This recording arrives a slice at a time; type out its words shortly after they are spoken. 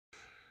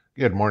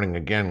Good morning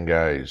again,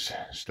 guys.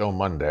 Still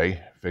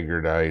Monday.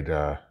 Figured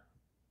I'd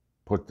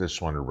put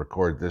this one or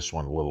record this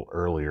one a little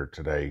earlier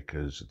today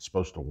because it's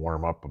supposed to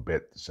warm up a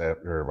bit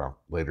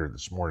later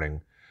this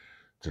morning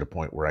to the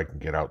point where I can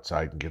get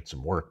outside and get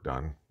some work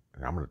done.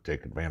 And I'm going to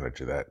take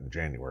advantage of that in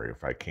January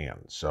if I can.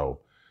 So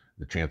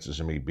the chances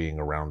of me being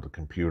around the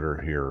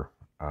computer here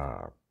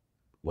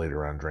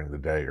later on during the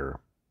day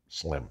are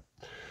slim.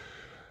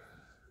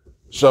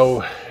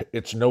 So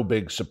it's no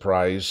big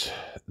surprise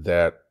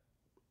that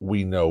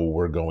we know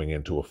we're going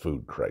into a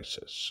food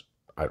crisis.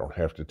 I don't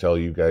have to tell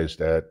you guys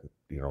that.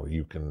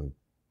 You can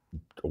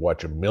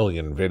watch a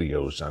million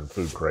videos on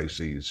food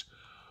crises.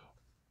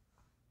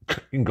 You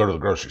can go to the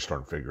grocery store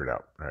and figure it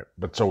out, right?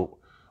 But so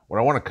what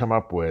I want to come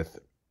up with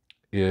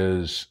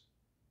is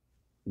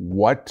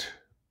what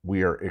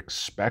we are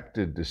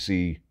expected to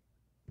see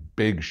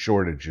big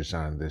shortages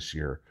on this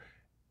year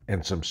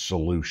and some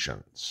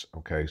solutions,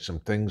 okay? Some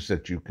things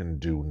that you can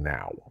do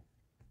now.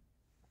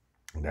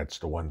 And that's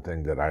the one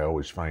thing that I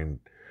always find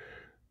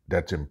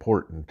that's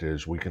important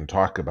is we can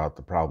talk about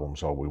the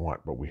problems all we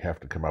want, but we have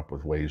to come up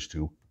with ways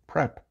to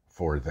prep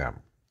for them,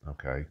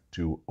 okay,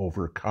 to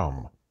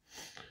overcome.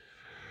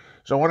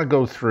 So I want to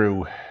go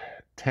through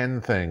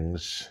 10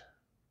 things,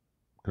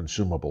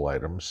 consumable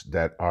items,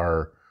 that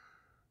are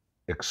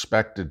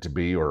expected to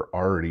be or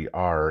already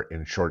are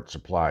in short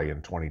supply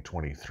in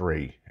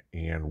 2023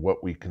 and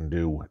what we can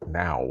do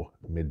now,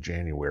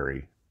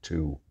 mid-January,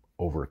 to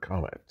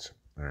overcome it,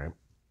 all right?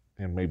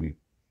 And maybe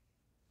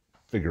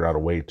figure out a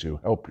way to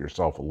help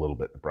yourself a little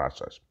bit in the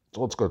process. So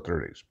let's go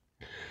through these.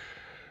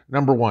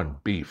 Number one,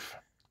 beef.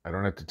 I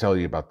don't have to tell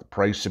you about the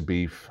price of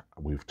beef.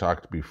 We've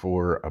talked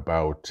before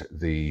about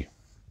the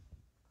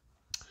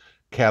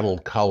cattle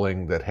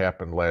culling that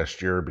happened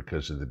last year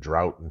because of the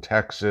drought in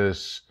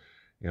Texas.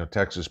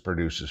 Texas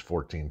produces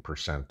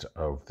 14%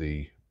 of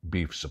the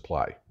beef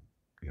supply.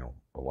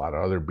 A lot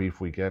of other beef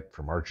we get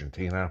from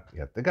Argentina,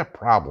 they got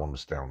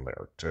problems down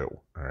there too,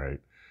 all right?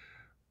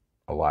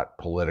 A lot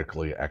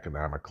politically,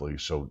 economically.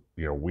 So,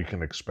 we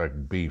can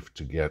expect beef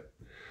to get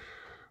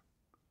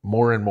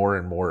more and more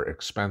and more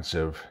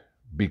expensive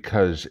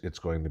because it's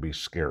going to be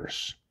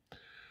scarce.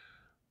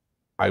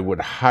 I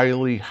would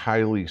highly,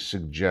 highly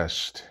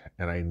suggest,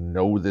 and I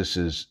know this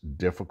is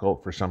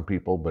difficult for some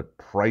people, but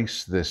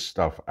price this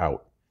stuff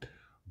out.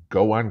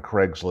 Go on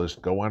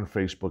Craigslist, go on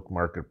Facebook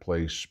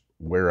Marketplace,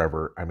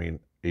 wherever. I mean,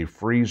 a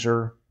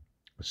freezer,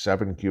 a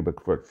 7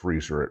 cubic foot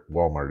freezer at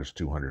Walmart is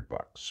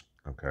 $200,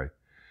 okay?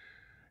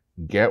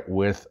 Get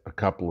with a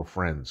couple of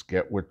friends,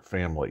 get with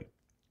family,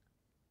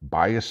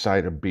 buy a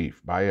side of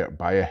beef, buy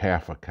a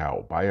half a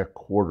cow, buy a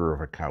quarter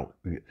of a cow,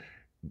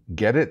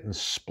 get it and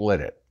split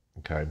it,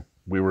 okay?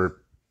 We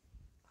were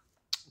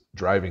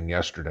driving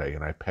yesterday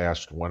and I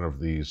passed one of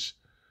these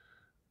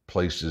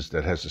places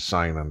that has a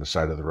sign on the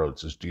side of the road that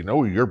says, "Do you know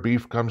where your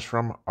beef comes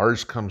from?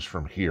 Ours comes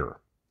from here."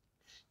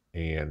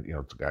 And,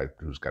 it's a guy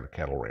who's got a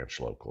cattle ranch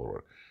local.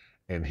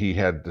 And he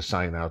had the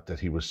sign out that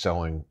he was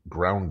selling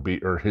ground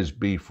beef, or his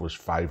beef was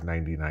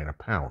 $5.99 a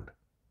pound.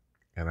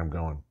 And I'm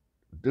going,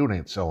 dude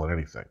ain't selling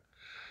anything.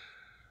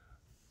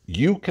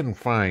 You can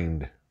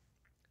find,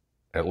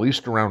 at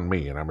least around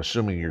me, and I'm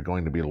assuming you're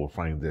going to be able to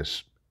find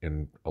this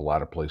in a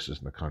lot of places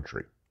in the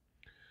country,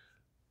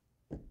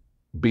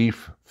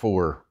 beef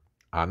for,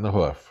 on the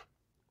hoof,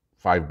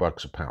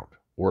 $5 a pound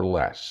or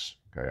less.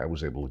 Okay, I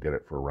was able to get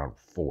it for around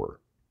 $4.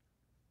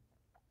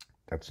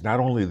 That's not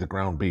only the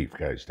ground beef,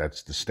 guys.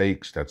 That's the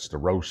steaks, that's the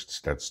roasts,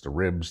 that's the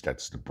ribs,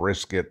 that's the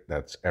brisket,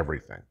 that's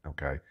everything,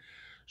 okay?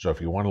 So if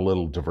you want a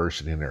little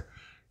diversity in there,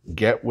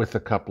 get with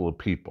a couple of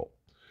people.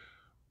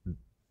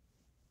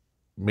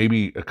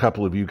 Maybe a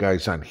couple of you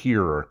guys on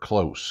here are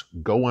close.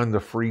 Go on the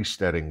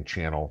Freesteading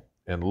channel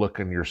and look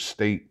in your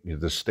state,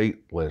 the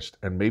state list,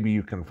 and maybe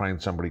you can find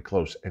somebody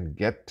close and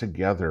get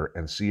together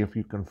and see if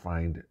you can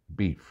find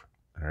beef,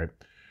 all right?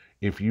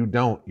 If you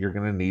don't, you're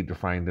going to need to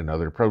find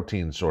another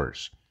protein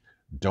source.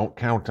 Don't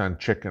count on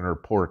chicken or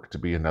pork to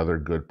be another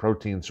good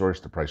protein source.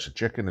 The price of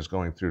chicken is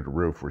going through the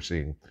roof. We're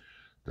seeing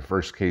the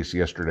first case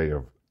yesterday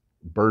of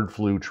bird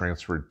flu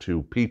transferred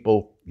to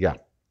people. Yeah,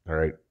 all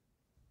right.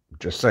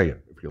 Just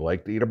saying, if you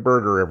like to eat a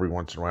burger every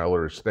once in a while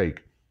or a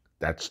steak,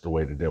 that's the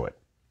way to do it.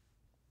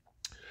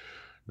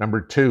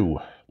 Number two,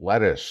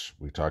 lettuce.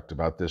 We talked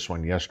about this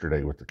one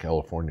yesterday with the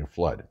California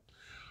flood.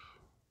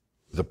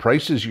 The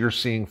prices you're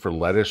seeing for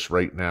lettuce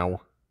right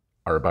now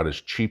are about as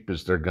cheap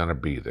as they're going to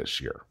be this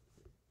year.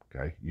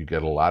 Okay, you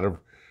get a lot of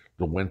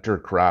the winter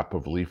crop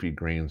of leafy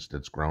greens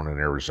that's grown in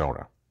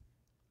Arizona.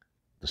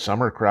 The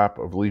summer crop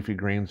of leafy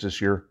greens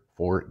this year,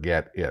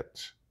 forget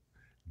it.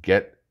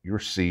 Get your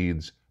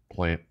seeds,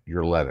 plant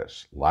your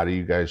lettuce. A lot of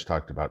you guys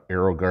talked about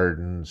aero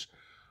gardens,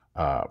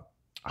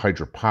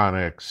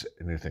 hydroponics,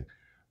 anything.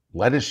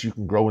 Lettuce you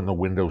can grow in the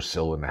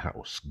windowsill in the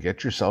house.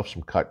 Get yourself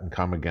some cut and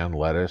come again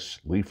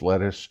lettuce, leaf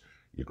lettuce.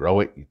 You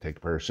grow it, you take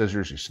a pair of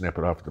scissors, you snip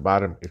it off the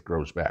bottom, it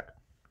grows back.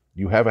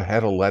 You have a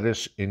head of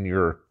lettuce in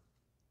your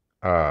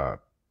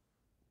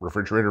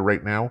refrigerator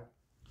right now,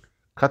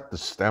 cut the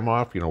stem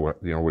off, where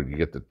you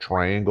get the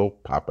triangle,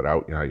 pop it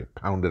out, you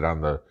pound it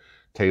on the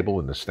table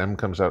and the stem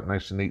comes out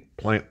nice and neat,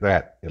 plant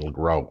that. It'll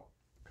grow.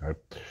 Okay.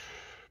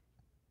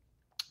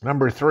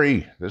 Number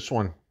 3, this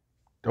one,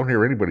 don't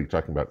hear anybody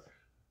talking about.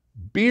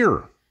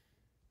 Beer.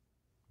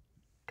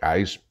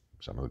 Guys,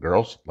 some of the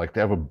girls like to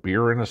have a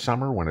beer in the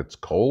summer when it's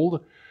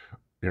cold,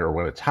 or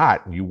when it's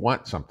hot and you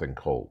want something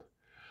cold.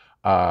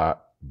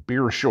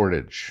 Beer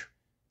shortage.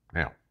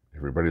 Now,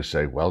 everybody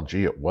say, well,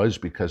 gee, it was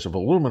because of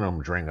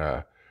aluminum during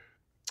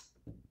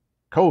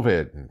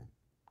COVID. And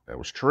that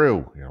was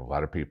true. A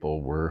lot of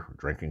people were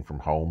drinking from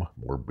home,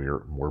 more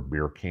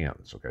beer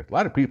cans. Okay, a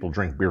lot of people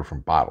drink beer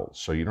from bottles,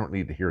 so you don't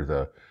need to hear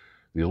the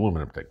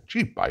aluminum thing.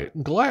 Gee, buy it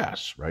in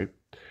glass, right?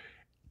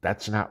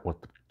 That's not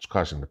what's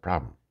causing the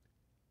problem.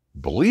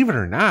 Believe it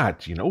or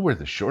not, you know where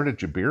the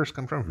shortage of beers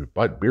come from? If you've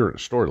bought beer at a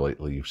store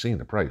lately, you've seen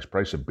the price.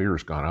 Price of beer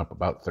has gone up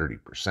about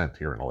 30%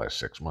 here in the last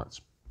 6 months.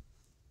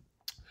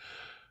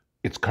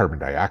 It's carbon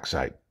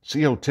dioxide,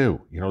 CO2.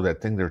 You know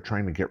that thing they're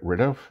trying to get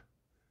rid of?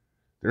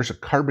 There's a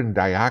carbon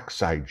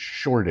dioxide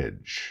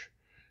shortage.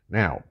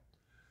 Now,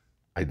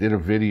 I did a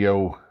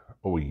video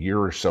a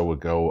year or so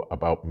ago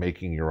about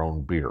making your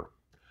own beer.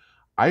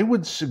 I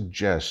would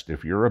suggest,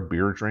 if you're a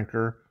beer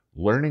drinker,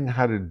 learning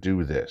how to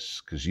do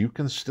this, because you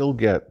can still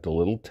get the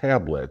little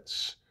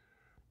tablets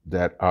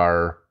that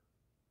are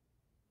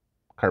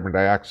carbon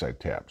dioxide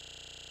tabs.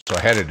 So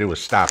I had to do a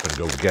stop and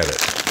go get it.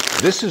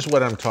 This is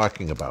what I'm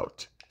talking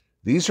about.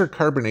 These are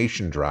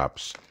carbonation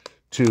drops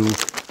to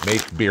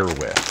make beer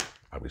with.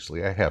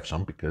 Obviously, I have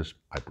some because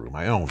I brew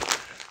my own.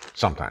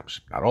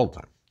 Sometimes, not all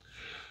the time.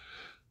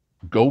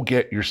 Go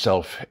get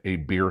yourself a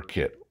beer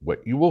kit.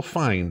 What you will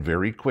find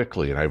very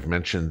quickly, and I've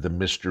mentioned the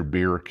Mr.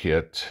 Beer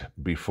kit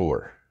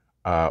before,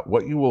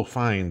 what you will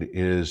find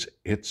is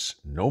it's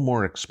no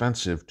more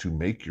expensive to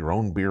make your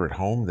own beer at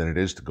home than it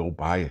is to go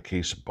buy a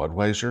case of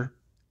Budweiser.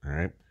 All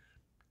right,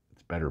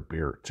 it's better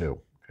beer too,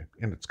 okay?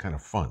 And it's kind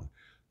of fun.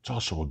 It's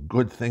also a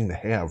good thing to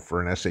have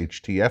for an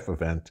SHTF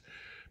event,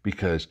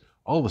 because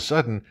all of a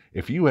sudden,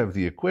 if you have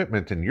the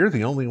equipment and you're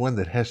the only one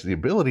that has the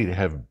ability to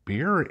have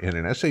beer in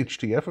an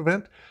SHTF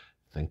event,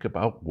 think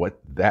about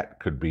what that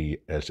could be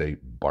as a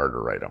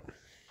barter item.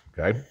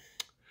 Okay.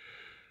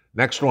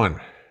 Next one,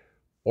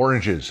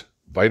 oranges.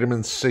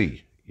 Vitamin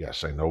C.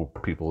 Yes, I know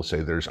people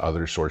say there's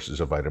other sources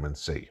of vitamin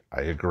C.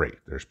 I agree.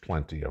 There's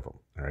plenty of them.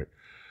 All right.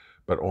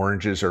 But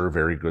oranges are a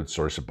very good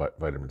source of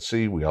vitamin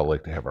C. We all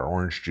like to have our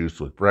orange juice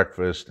with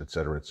breakfast, et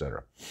cetera, et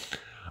cetera.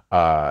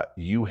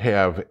 You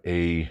have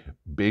a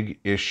big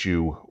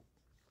issue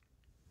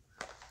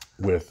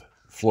with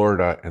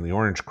Florida and the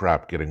orange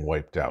crop getting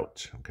wiped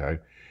out. Okay.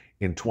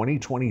 In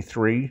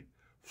 2023,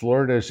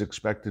 Florida is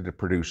expected to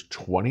produce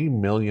 20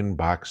 million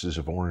boxes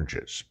of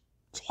oranges.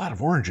 It's a lot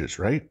of oranges,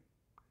 right?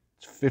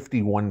 It's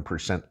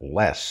 51%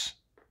 less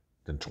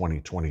than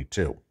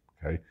 2022,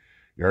 okay?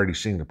 You're already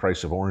seeing the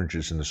price of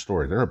oranges in the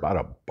store. They're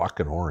about $1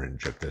 an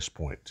orange at this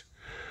point.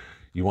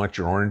 You want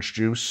your orange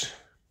juice?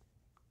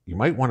 You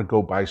might want to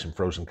go buy some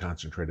frozen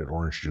concentrated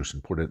orange juice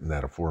and put it in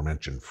that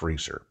aforementioned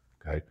freezer,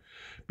 okay?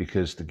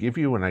 Because to give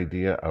you an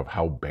idea of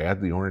how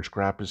bad the orange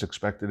crop is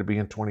expected to be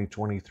in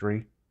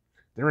 2023,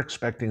 they're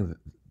expecting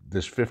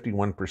this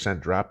 51%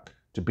 drop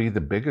to be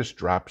the biggest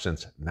drop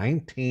since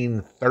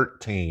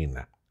 1913.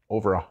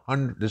 Over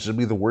 100, this will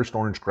be the worst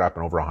orange crop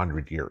in over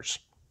 100 years.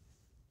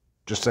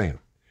 Just saying.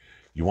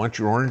 You want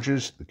your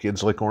oranges? The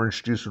kids like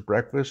orange juice with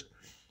breakfast?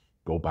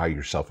 Go buy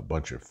yourself a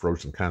bunch of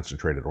frozen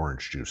concentrated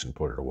orange juice and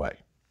put it away.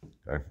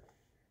 Okay.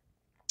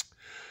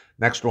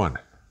 Next one,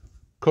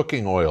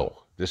 cooking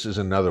oil. This is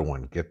another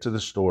one. Get to the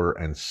store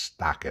and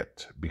stock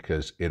it,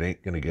 because it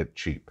ain't going to get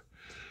cheap.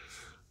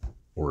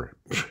 Or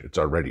it's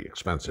already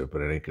expensive,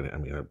 but it ain't going to, I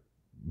mean,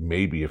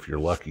 maybe if you're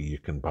lucky, you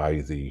can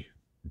buy the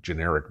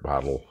generic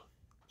bottle,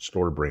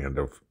 store brand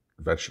of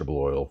vegetable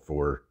oil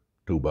for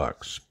 $2,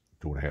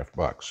 $2.50,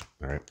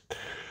 all right?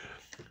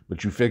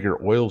 But you figure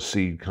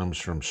oilseed comes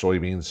from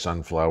soybeans,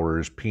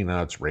 sunflowers,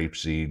 peanuts,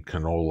 rapeseed,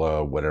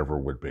 canola, whatever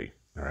it would be,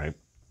 all right?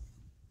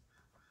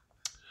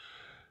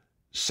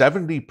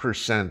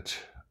 70%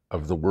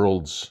 of the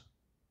world's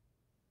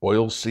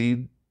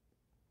oilseed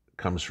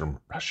comes from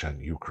Russia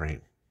and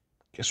Ukraine.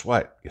 Guess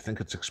what? You think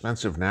it's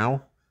expensive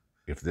now?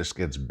 If this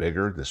gets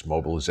bigger, this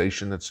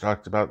mobilization that's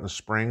talked about in the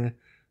spring,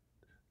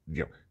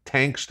 you know,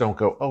 tanks don't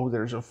go, oh,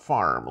 there's a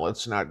farm,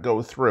 let's not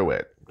go through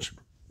it.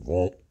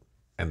 Won't.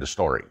 End of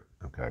story,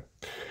 okay?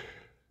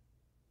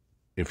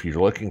 If you're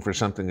looking for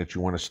something that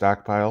you want to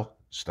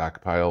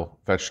stockpile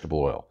vegetable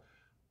oil.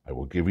 I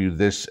will give you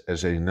this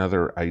as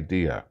another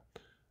idea.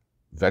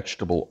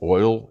 Vegetable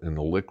oil in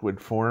the liquid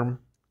form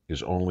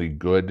is only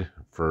good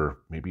for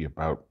maybe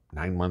about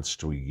 9 months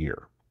to a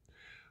year.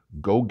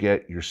 Go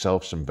get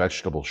yourself some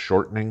vegetable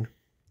shortening,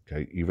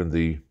 okay? Even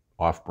the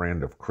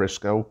off-brand of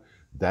Crisco,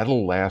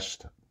 that'll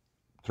last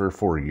 3 or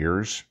 4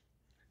 years.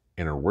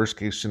 In a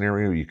worst-case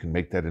scenario, you can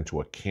make that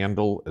into a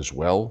candle as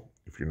well.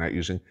 If you're not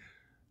using,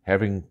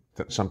 having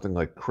something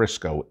like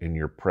Crisco in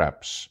your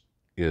preps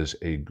is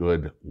a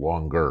good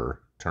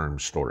longer-term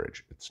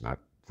storage. It's not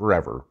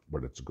forever,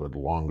 but it's a good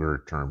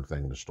longer-term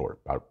thing to store.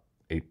 About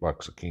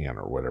 $8 a can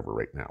or whatever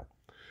right now.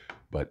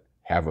 But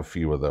have a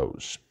few of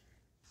those.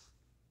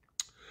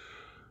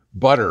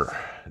 Butter.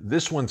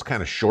 This one's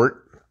kind of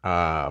short.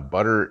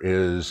 Butter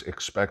is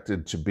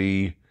expected to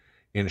be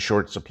in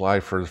short supply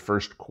for the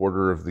first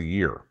quarter of the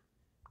year.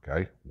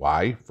 Okay,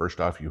 why? First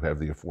off, you have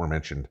the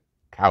aforementioned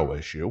cow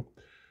issue.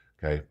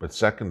 Okay, but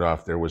second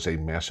off, there was a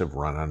massive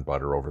run on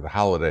butter over the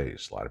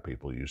holidays. A lot of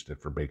people used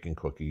it for baking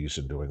cookies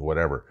and doing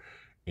whatever.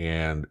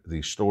 And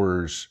the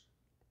stores,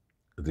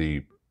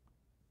 the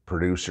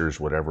producers,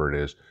 whatever it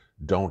is,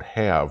 don't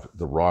have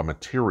the raw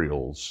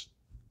materials,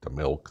 the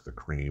milk, the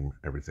cream,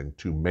 everything,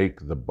 to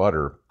make the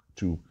butter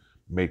to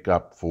make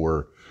up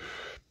for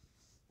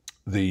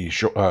the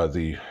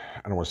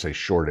I don't want to say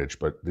shortage,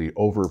 but the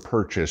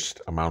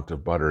over-purchased amount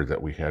of butter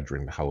that we had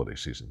during the holiday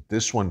season.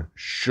 This one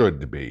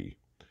should be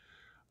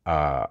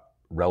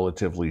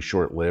relatively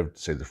short-lived,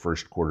 say the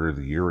first quarter of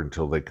the year,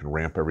 until they can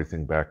ramp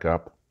everything back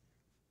up.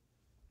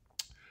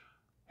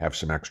 Have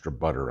some extra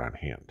butter on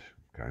hand,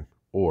 okay?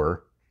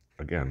 Or,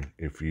 again,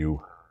 if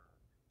you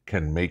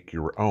can make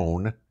your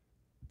own,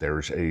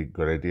 there's a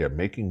good idea.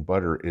 Making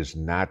butter is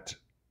not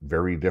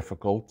very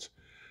difficult.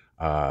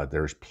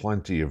 There's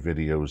plenty of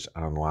videos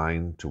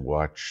online to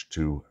watch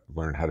to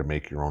learn how to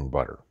make your own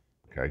butter,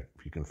 okay?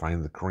 If you can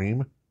find the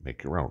cream,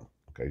 make your own,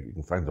 okay? You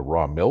can find the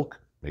raw milk,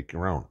 make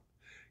your own.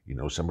 You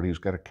know somebody who's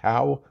got a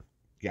cow?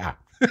 Yeah,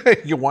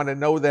 you want to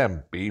know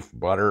them. Beef,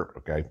 butter,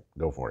 okay,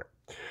 go for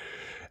it.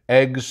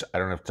 Eggs, I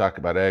don't have to talk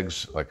about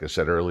eggs. Like I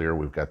said earlier,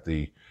 we've got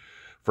the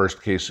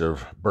first case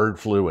of bird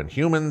flu in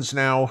humans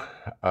now.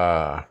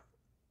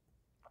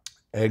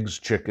 Eggs,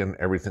 chicken,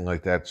 everything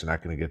like that's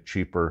not going to get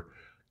cheaper.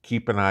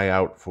 Keep an eye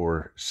out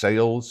for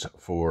sales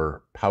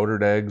for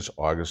powdered eggs,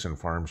 Augustin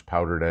Farms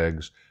powdered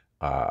eggs,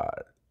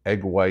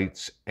 egg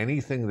whites,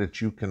 anything that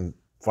you can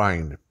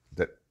find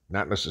that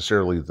not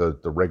necessarily the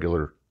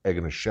regular egg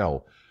in a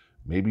shell.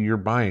 Maybe you're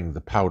buying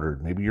the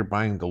powdered, maybe you're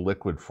buying the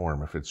liquid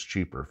form if it's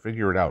cheaper.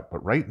 Figure it out.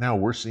 But right now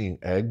we're seeing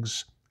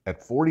eggs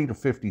at 40 to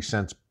 50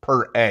 cents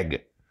per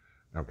egg,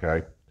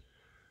 okay?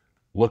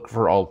 Look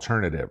for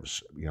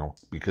alternatives, you know,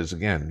 because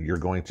again, you're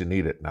going to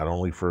need it not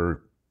only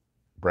for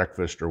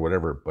breakfast or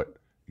whatever, but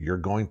you're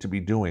going to be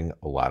doing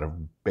a lot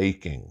of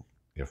baking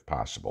if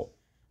possible.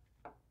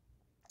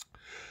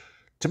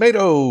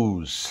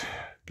 Tomatoes,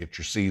 get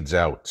your seeds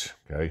out,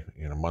 okay?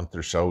 In a month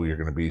or so, you're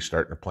going to be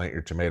starting to plant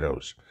your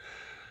tomatoes.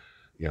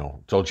 You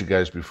know, told you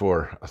guys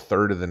before,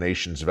 1/3 of the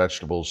nation's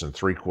vegetables and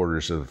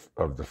 3/4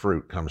 of the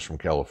fruit comes from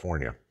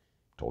California.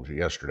 Told you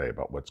yesterday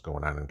about what's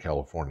going on in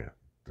California.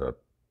 The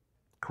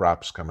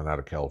crops coming out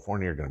of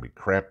California are going to be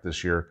crap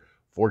this year.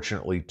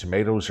 Fortunately,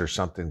 tomatoes are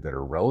something that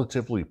are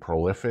relatively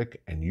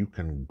prolific and you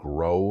can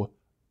grow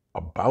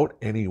about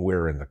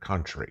anywhere in the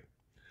country.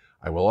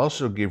 I will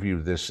also give you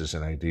this as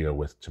an idea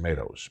with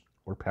tomatoes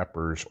or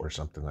peppers or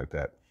something like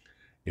that.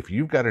 If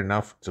you've got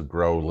enough to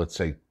grow, let's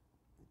say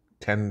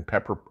 10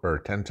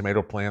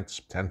 tomato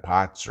plants, 10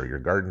 pots, or your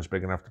garden's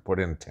big enough to put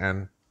in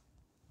 10,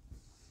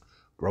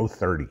 grow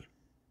 30.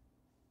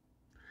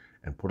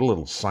 And put a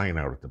little sign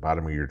out at the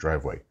bottom of your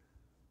driveway.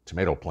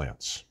 Tomato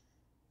plants.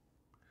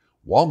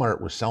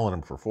 Walmart was selling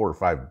them for $4 or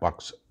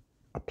 $5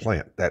 a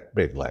plant that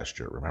big last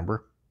year,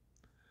 remember?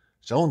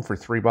 Sell them for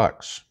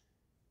 $3.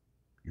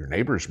 Your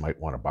neighbors might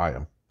want to buy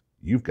them.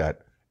 You've got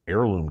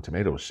heirloom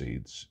tomato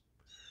seeds.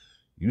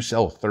 You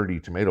sell 30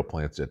 tomato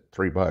plants at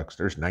 $3,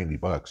 there's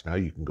 $90. Now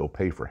you can go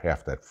pay for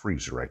half that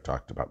freezer I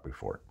talked about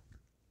before.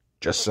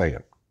 Just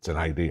saying, it's an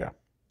idea.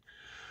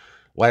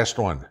 Last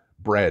one,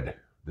 bread.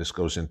 This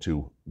goes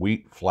into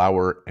wheat,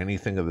 flour,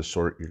 anything of the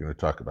sort you're going to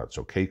talk about.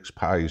 So cakes,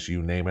 pies,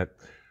 you name it.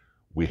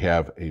 We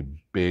have a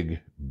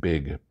big,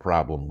 big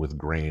problem with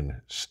grain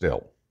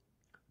still.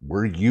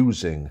 We're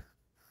using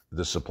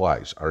the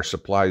supplies. Our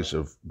supplies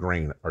of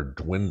grain are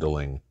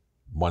dwindling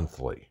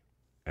monthly,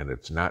 and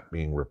it's not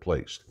being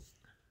replaced.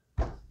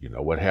 You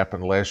know what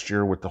happened last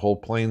year with the whole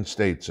Plain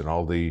States and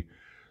all the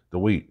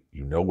wheat.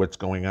 You know what's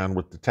going on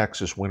with the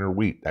Texas winter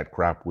wheat. That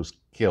crop was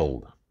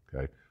killed,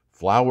 okay?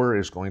 Flour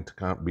is going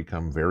to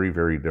become very,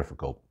 very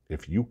difficult.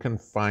 If you can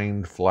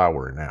find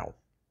flour now,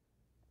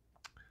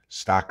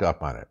 stock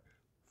up on it.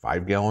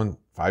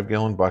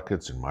 5-gallon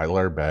buckets and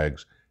Mylar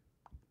bags,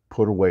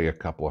 put away a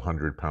couple of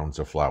 100 pounds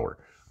of flour.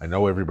 I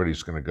know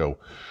everybody's going to go,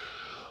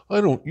 I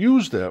don't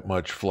use that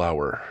much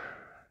flour.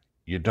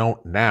 You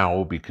don't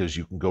now because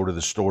you can go to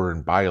the store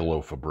and buy a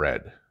loaf of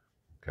bread,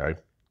 okay?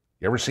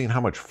 You ever seen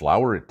how much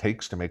flour it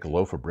takes to make a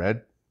loaf of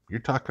bread?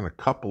 You're talking a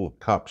couple of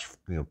cups,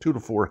 2 to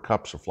 4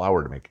 cups of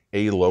flour to make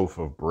a loaf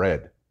of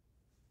bread.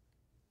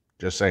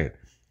 Just saying,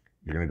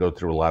 you're going to go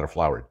through a lot of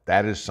flour.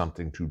 That is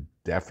something to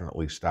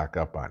definitely stock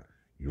up on.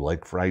 You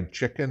like fried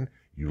chicken,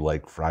 you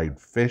like fried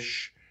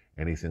fish,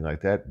 anything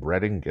like that,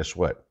 breading, guess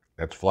what?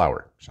 That's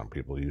flour. Some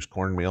people use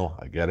cornmeal,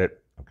 I get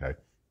it, okay?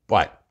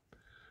 But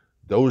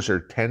those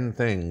are 10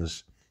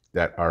 things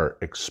that are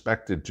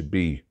expected to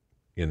be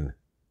in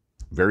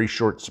very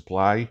short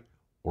supply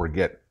or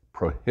get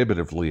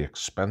prohibitively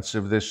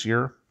expensive this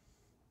year,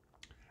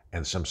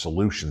 and some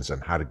solutions on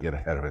how to get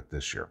ahead of it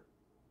this year.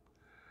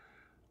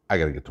 I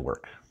got to get to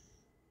work.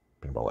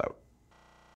 Pinball out.